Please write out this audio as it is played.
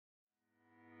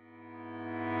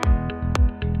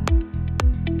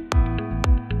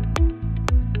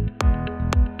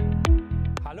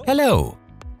Hello!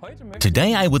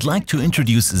 Today I would like to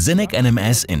introduce SINEC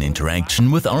NMS in interaction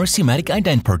with our SIMATIC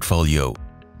Ident portfolio.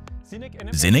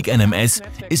 SINEC NMS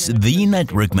is the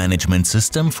network management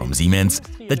system from Siemens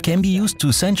that can be used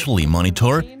to centrally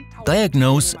monitor,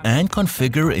 diagnose and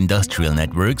configure industrial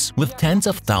networks with tens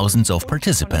of thousands of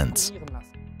participants.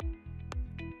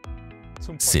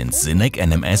 Since SINEC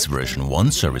NMS version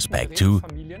 1 Service Pack 2,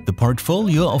 the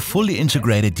portfolio of fully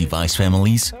integrated device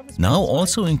families now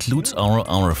also includes our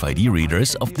RFID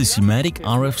readers of the SIMATIC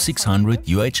RF600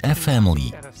 UHF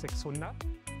family,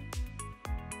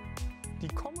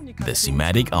 the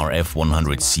SIMATIC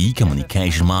RF100C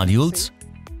communication modules,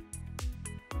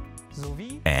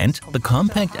 and the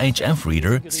compact HF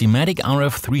reader SIMATIC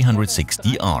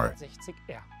RF360R.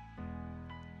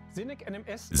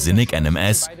 SINEC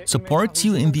NMS supports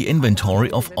you in the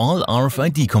inventory of all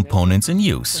RFID components in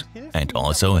use and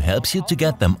also helps you to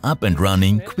get them up and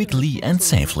running quickly and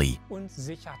safely.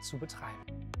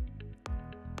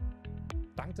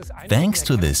 Thanks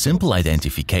to the simple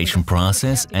identification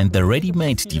process and the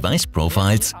ready-made device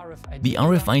profiles, the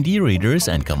RFID readers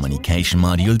and communication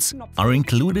modules are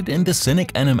included in the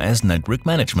SINEC NMS network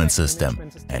management system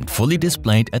and fully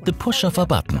displayed at the push of a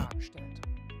button.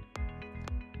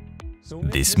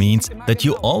 This means that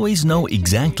you always know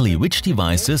exactly which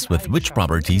devices with which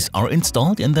properties are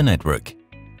installed in the network.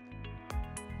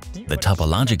 The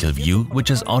topological view,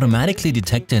 which is automatically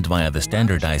detected via the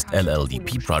standardized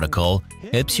LLDP protocol,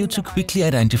 helps you to quickly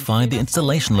identify the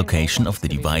installation location of the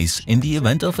device in the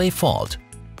event of a fault.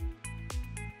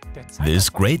 This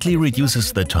greatly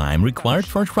reduces the time required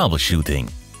for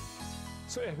troubleshooting.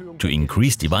 To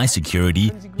increase device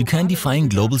security, you can define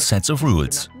global sets of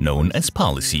rules, known as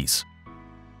policies.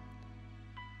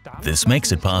 This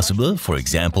makes it possible, for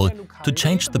example, to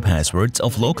change the passwords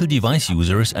of local device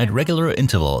users at regular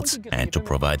intervals and to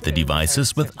provide the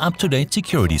devices with up-to-date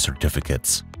security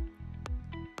certificates.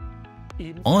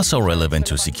 Also relevant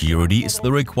to security is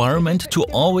the requirement to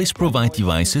always provide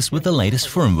devices with the latest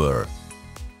firmware.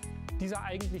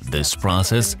 This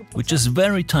process, which is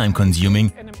very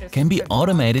time-consuming, can be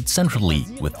automated centrally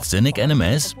with SINEC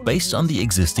NMS based on the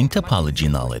existing topology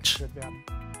knowledge.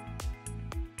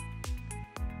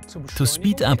 To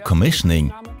speed up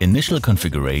commissioning, initial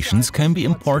configurations can be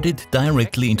imported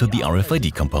directly into the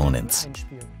RFID components.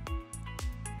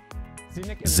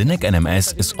 SINEC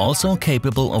NMS is also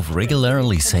capable of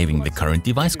regularly saving the current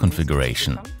device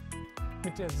configuration,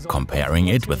 comparing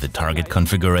it with the target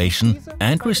configuration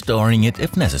and restoring it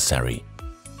if necessary.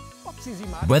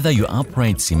 Whether you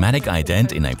operate SIMATIC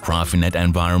Ident in a Profinet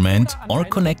environment or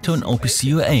connect to an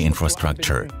OPC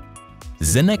infrastructure,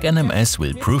 SINEC NMS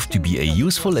will prove to be a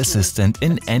useful assistant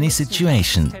in any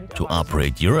situation to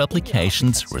operate your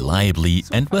applications reliably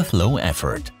and with low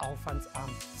effort.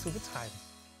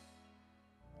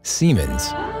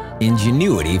 Siemens.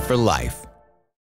 Ingenuity for life.